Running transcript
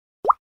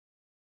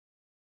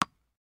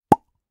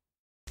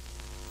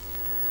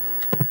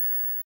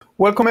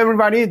Welcome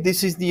everybody.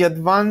 This is the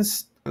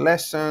advanced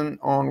lesson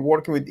on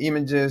working with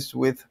images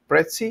with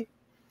Prezi,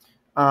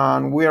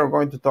 and we are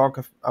going to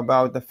talk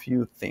about a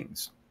few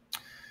things.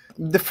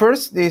 The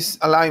first is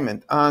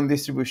alignment and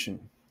distribution.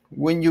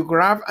 When you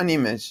grab an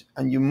image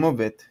and you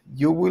move it,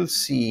 you will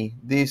see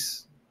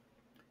these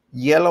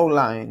yellow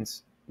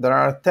lines that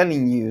are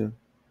telling you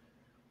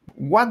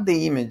what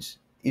the image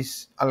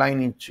is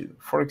aligning to.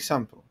 For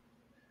example,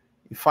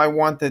 if I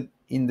wanted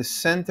in the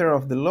center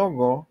of the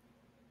logo,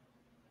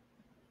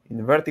 in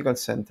the vertical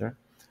center,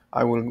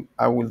 I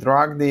will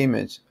drag the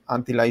image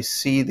until I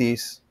see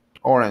this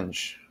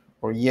orange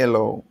or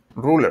yellow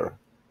ruler.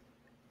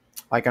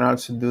 I can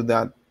also do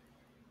that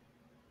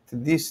to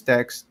this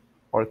text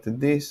or to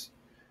this.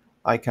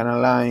 I can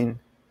align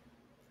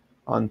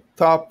on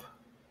top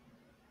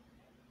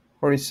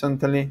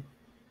horizontally,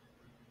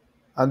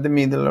 at the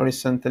middle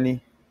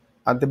horizontally,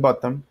 at the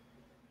bottom.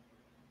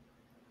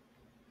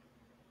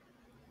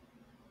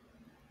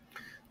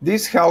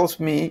 This helps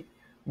me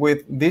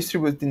with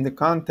distributing the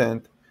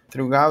content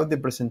throughout the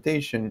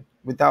presentation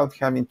without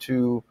having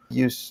to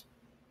use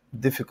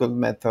difficult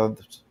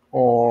methods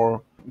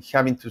or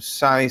having to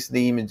size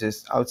the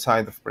images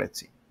outside of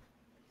Prezi.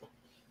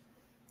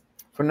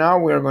 For now,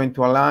 we are going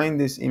to align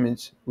this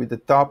image with the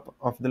top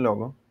of the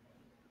logo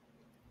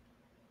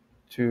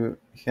to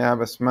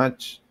have as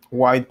much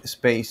white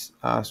space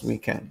as we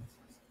can.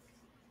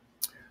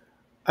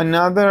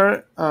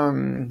 Another,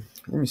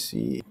 let me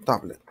see,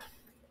 tablet.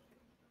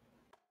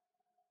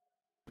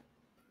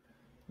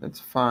 Let's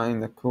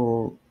find a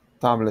cool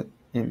tablet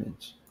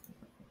image.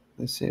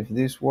 Let's see if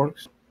this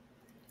works.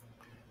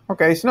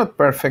 Okay, it's not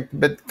perfect,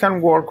 but can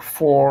work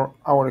for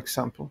our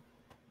example.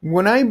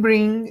 When I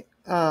bring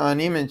an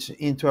image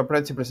into a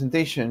Prezi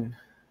presentation,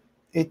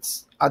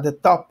 it's at the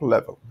top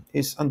level.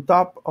 It's on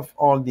top of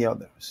all the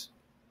others.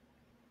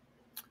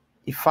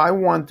 If I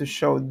want to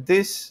show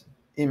this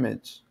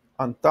image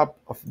on top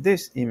of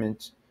this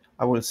image,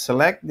 I will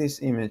select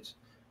this image,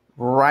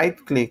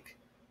 right-click,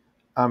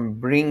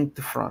 and bring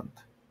to front.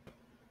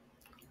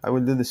 I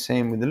will do the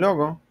same with the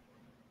logo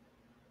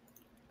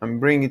and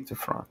bring it to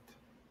front.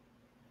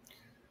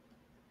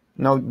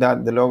 Note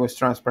that the logo is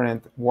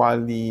transparent while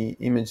the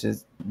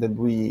images that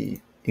we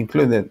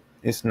included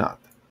is not.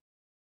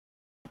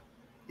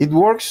 It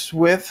works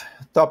with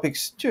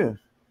topics too.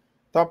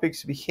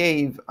 Topics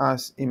behave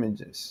as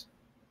images.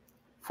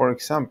 For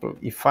example,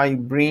 if I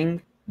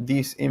bring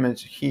this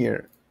image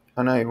here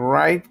and I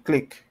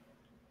right-click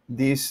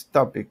this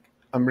topic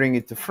and bring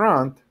it to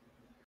front,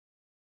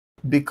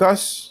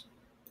 because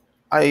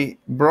I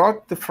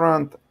brought to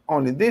front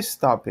only this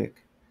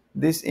topic,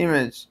 this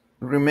image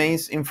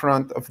remains in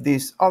front of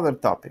these other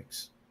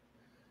topics.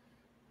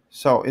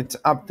 So it's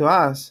up to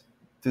us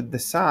to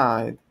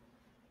decide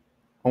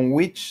on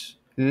which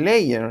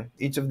layer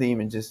each of the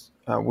images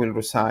will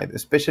reside,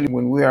 especially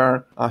when we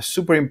are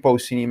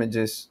superimposing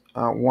images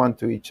one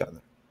to each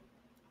other.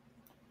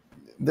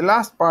 The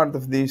last part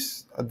of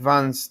this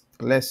advanced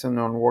lesson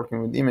on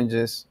working with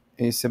images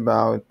is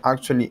about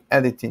actually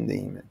editing the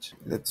image.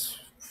 Let's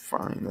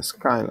find a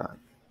skyline.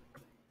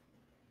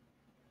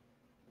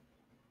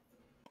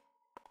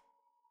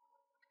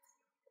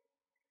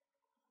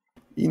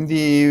 In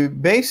the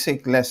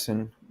basic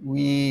lesson,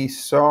 we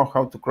saw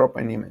how to crop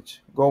an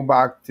image. Go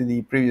back to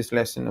the previous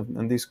lesson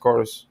on this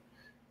course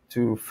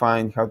to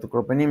find how to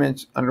crop an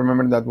image. And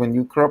remember that when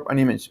you crop an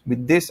image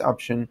with this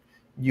option,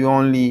 you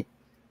only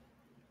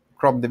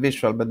crop the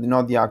visual, but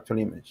not the actual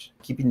image,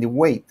 keeping the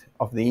weight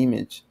of the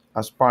image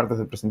as part of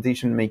the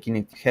presentation, making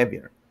it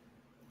heavier.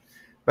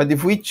 But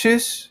if we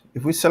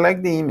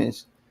select the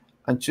image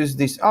and choose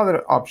this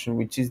other option,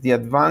 which is the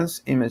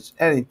advanced image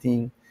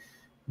editing,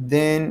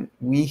 then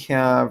we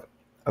have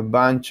a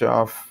bunch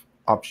of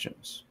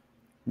options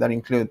that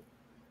include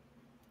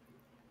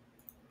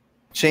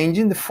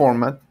changing the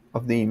format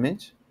of the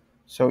image.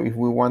 So if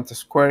we want a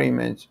square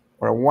image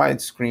or a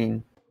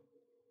widescreen,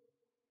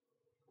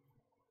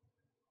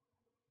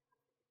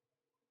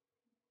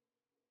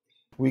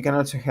 we can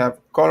also have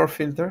color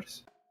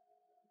filters.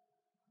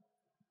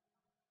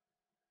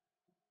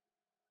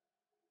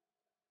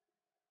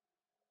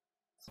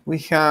 We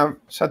have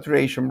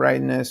saturation,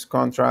 brightness,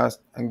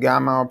 contrast, and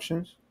gamma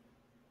options.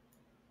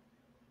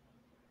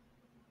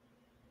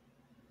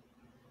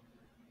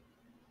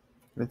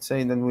 Let's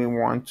say that we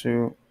want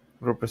to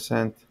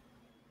represent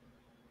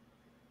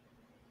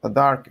a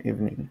dark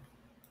evening,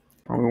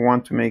 and we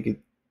want to make it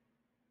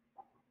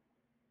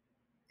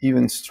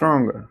even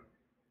stronger.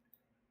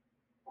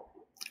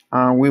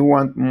 We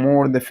want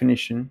more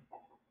definition.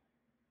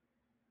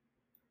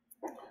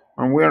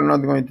 And we are not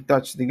going to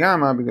touch the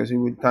gamma because it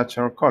will touch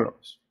our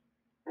colors.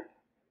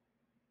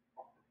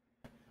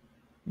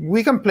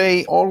 We can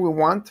play all we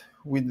want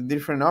with the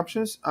different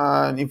options,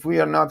 and if we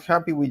are not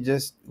happy, we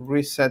just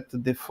reset to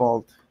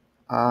default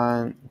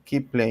and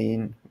keep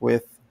playing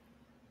with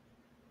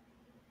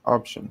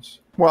options.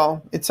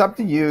 Well, it's up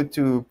to you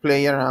to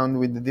play around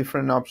with the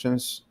different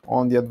options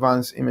on the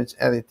advanced image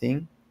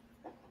editing.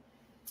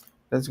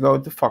 Let's go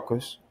to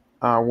focus,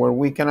 where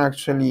we can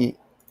actually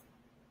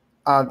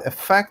add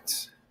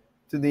effects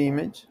to the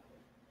image.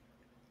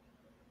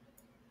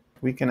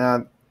 We can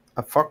add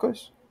a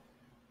focus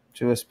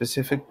to a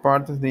specific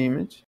part of the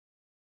image.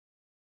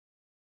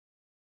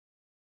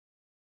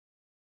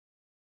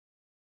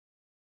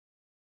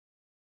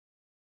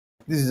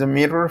 This is a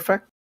mirror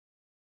effect.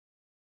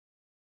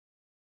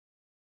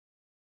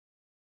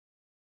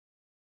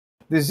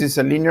 This is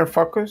a linear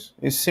focus.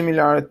 It's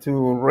similar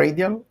to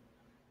radial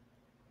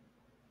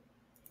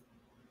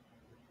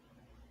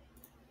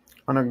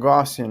and a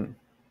Gaussian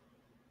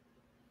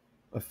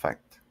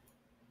effect,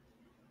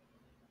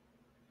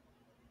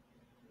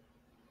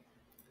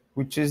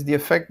 which is the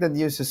effect that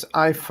uses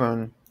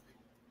iPhone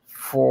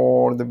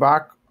for the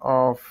back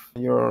of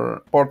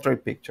your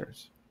portrait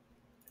pictures.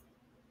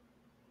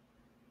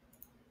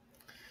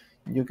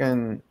 You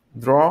can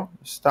draw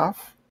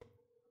stuff,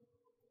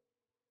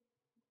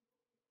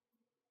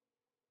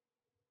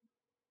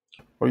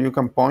 or you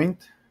can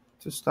point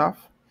to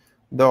stuff,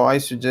 though I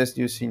suggest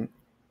using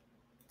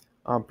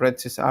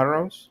Prezi's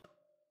arrows.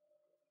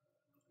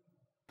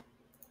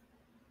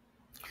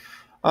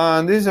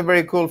 And this is a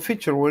very cool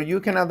feature where you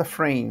can add a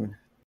frame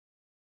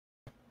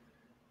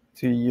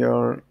to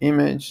your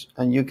image,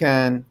 and you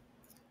can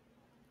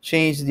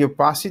change the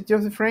opacity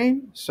of the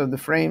frame so the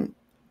frame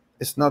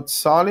is not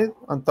solid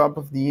on top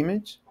of the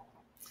image.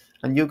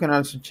 And you can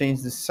also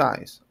change the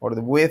size or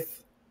the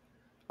width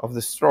of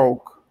the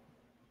stroke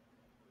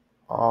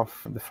of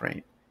the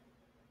frame.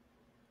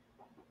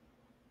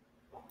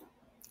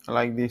 I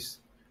like this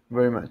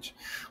very much.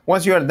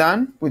 Once you are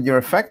done with your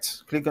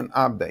effects, click on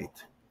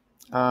Update,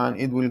 and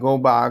it will go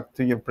back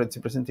to your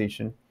Prezi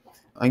presentation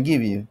and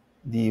give you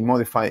the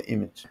modified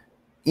image.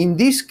 In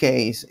this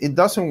case, it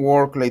doesn't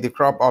work like the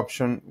crop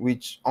option,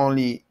 which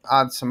only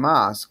adds a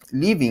mask,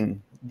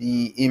 leaving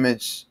the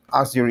image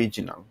as the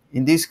original.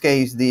 In this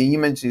case, the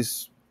image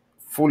is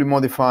fully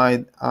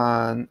modified,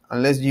 and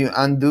unless you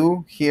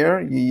undo here,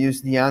 you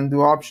use the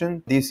undo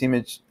option, this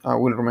image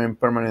will remain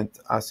permanent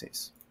as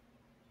is.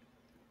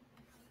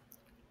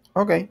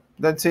 Okay,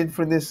 that's it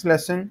for this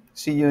lesson.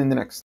 See you in the next.